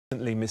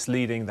inadvertently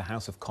misleading the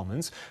House of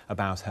Commons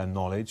about her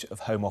knowledge of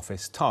Home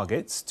Office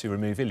targets to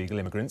remove illegal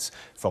immigrants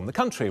from the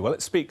country? Well,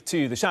 let's speak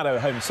to the Shadow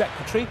Home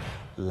Secretary,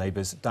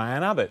 Labour's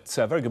Diane Abbott.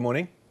 Very good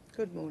morning.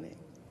 Good morning.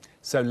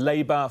 So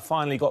Labour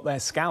finally got their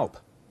scalp.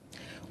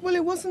 Well,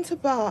 it wasn't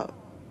about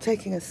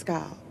taking a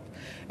scalp.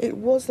 It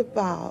was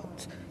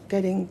about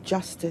getting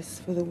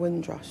justice for the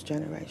Windrush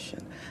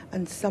generation,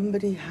 and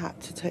somebody had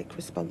to take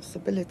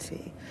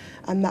responsibility,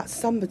 and that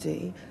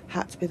somebody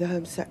had to be the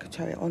Home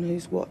Secretary on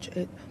whose watch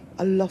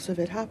a lot of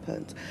it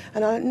happened.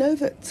 And I know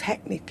that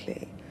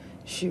technically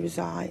she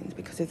resigned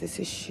because of this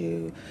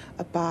issue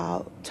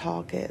about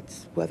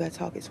targets, were there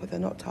targets, were there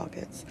not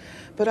targets,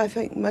 but I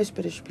think most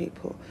British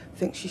people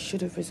think she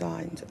should have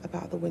resigned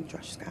about the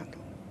Windrush scandal.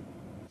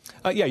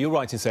 Yeah, you're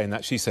right in saying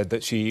that. She said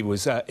that she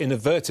was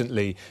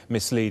inadvertently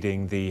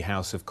misleading the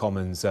House of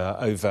Commons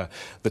over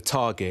the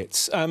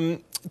targets.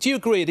 Do you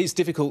agree it is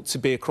difficult to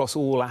be across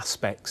all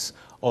aspects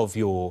of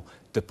your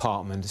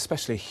department,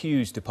 especially a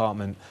huge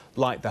department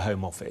like the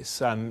Home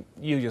Office?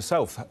 You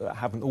yourself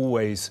haven't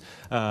always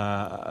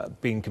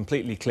been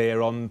completely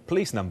clear on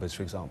police numbers,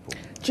 for example.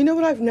 Do you know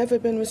what I've never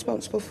been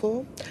responsible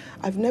for?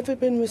 I've never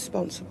been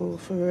responsible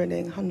for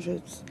ruining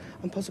hundreds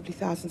and possibly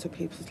thousands of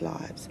people's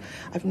lives.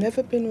 I've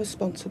never been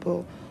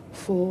responsible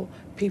for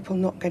people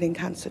not getting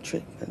cancer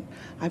treatment.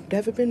 I've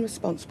never been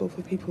responsible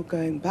for people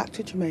going back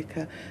to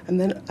Jamaica and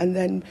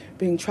then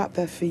being trapped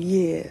there for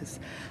years.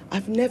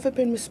 I've never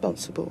been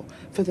responsible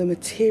for the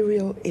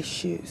material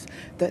issues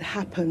that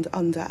happened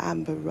under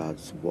Amber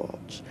Rudd's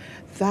watch.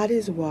 That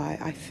is why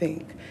I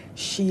think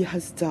she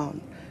has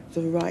done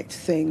the right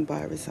thing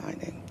by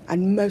resigning.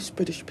 And most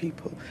British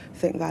people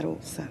think that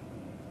also.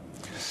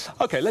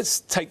 OK, let's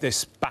take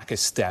this back a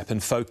step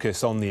and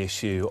focus on the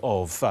issue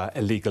of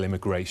illegal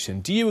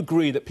immigration. Do you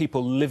agree that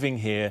people living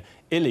here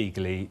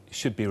illegally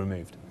should be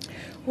removed?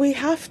 We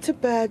have to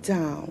bear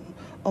down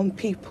on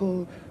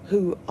people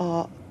who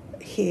are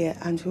here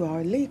and who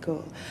are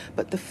illegal,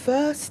 but the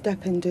first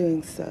step in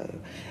doing so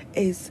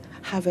is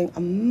having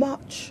a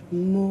much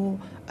more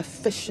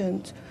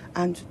efficient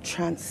and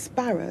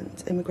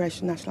transparent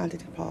Immigration Nationality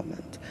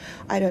Department.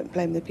 I don't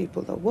blame the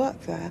people that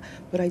work there,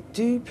 but I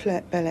do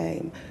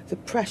blame the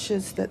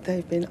pressures that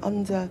they've been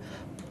under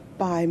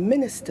by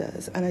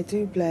ministers, and I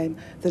do blame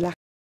the lack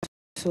of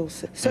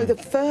resources. So the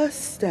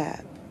first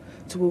step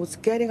towards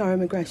getting our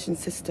immigration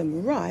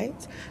system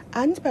right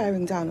and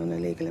bearing down on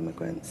illegal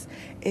immigrants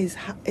is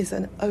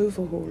an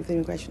overhaul of the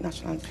Immigration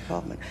Nationality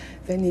Department.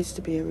 There needs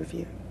to be a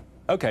review.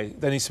 OK,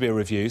 there needs to be a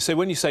review. So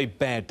when you say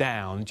bear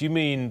down, do you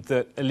mean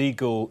that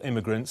illegal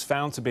immigrants,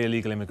 found to be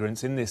illegal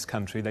immigrants in this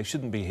country, they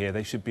shouldn't be here,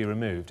 they should be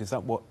removed? Is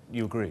that what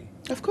you agree?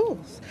 Of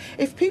course.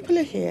 If people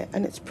are here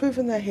and it's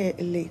proven they're here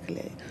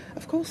illegally,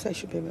 of course they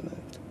should be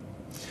removed.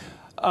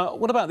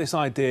 What about this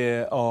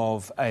idea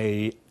of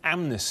an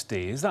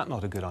amnesty? Is that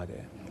not a good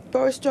idea?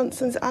 Boris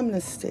Johnson's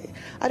amnesty?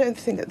 I don't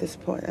think at this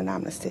point an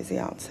amnesty is the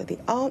answer. The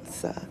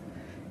answer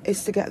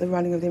is to get the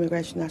running of the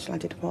Immigration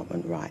Nationality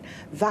Department right.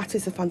 That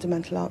is the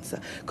fundamental answer.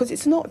 Because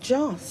it's not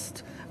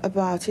just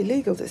about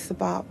illegals, it's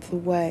about the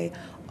way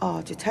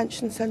our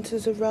detention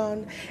centres are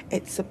run,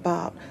 it's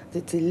about the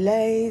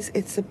delays,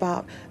 it's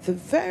about the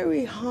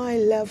very high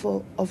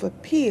level of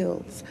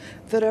appeals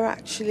that are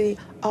actually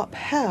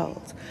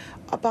upheld.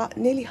 About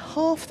nearly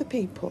half the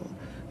people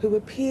who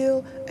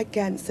appeal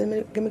against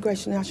the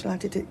Immigration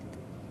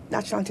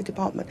Nationality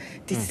Department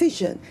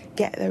decision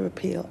get their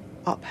appeal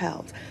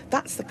upheld.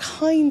 That's the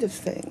kind of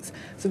things,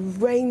 the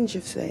range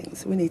of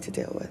things we need to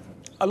deal with.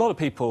 A lot of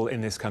people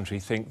in this country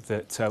think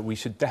that we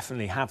should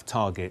definitely have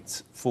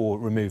targets for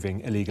removing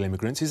illegal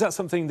immigrants. Is that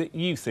something that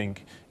you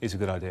think is a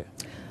good idea?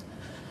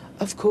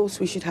 Of course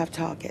we should have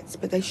targets,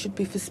 but they should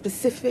be for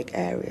specific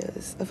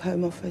areas of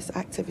Home Office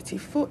activity.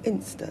 For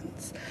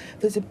instance,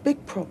 there's a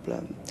big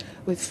problem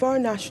with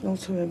foreign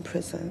nationals who are in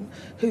prison,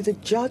 who the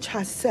judge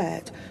has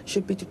said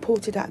should be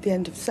deported at the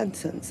end of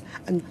sentence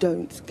and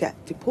don't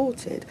get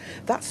deported.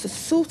 That's the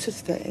sort of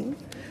thing,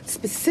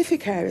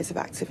 specific areas of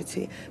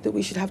activity, that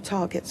we should have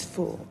targets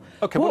for.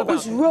 Okay, what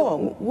was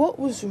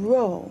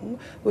wrong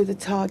with the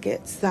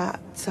targets that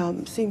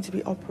seem to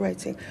be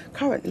operating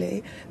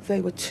currently?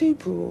 They were too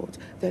broad,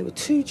 they were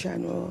too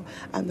general,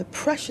 and the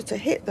pressure to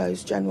hit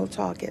those general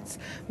targets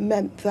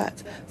meant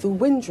that the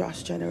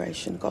Windrush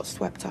generation got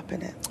swept up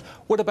in it.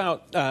 What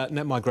about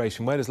net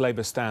migration? Where does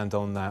Labour stand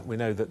on that? We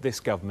know that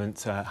this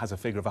government has a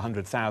figure of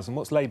 100,000.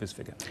 What's Labour's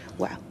figure?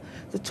 Well,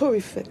 the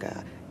Tory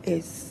figure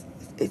it's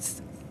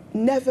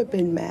never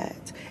been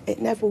met.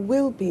 It never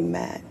will be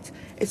met.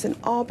 It's an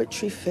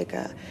arbitrary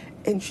figure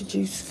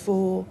introduced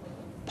for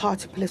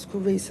party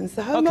political reasons.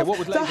 OK, what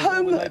would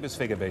Labour's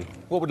figure be?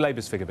 What would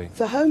Labour's figure be?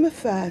 The Home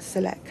Affairs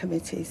Select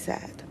Committee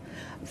said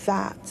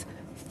that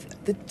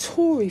the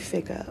Tory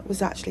figure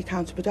was actually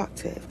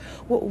counterproductive.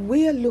 What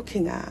we are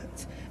looking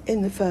at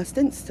in the first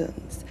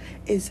instance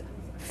is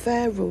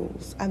fair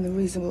rules and the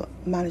reasonable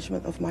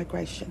management of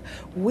migration.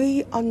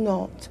 We are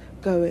not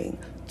going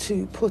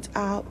to put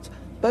out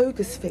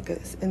bogus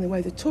figures in the way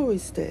the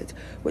Tories did,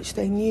 which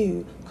they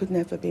knew could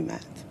never be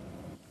met.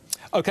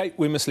 OK,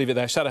 we must leave it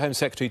there. Shadow Home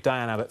Secretary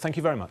Diane Abbott, thank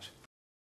you very much.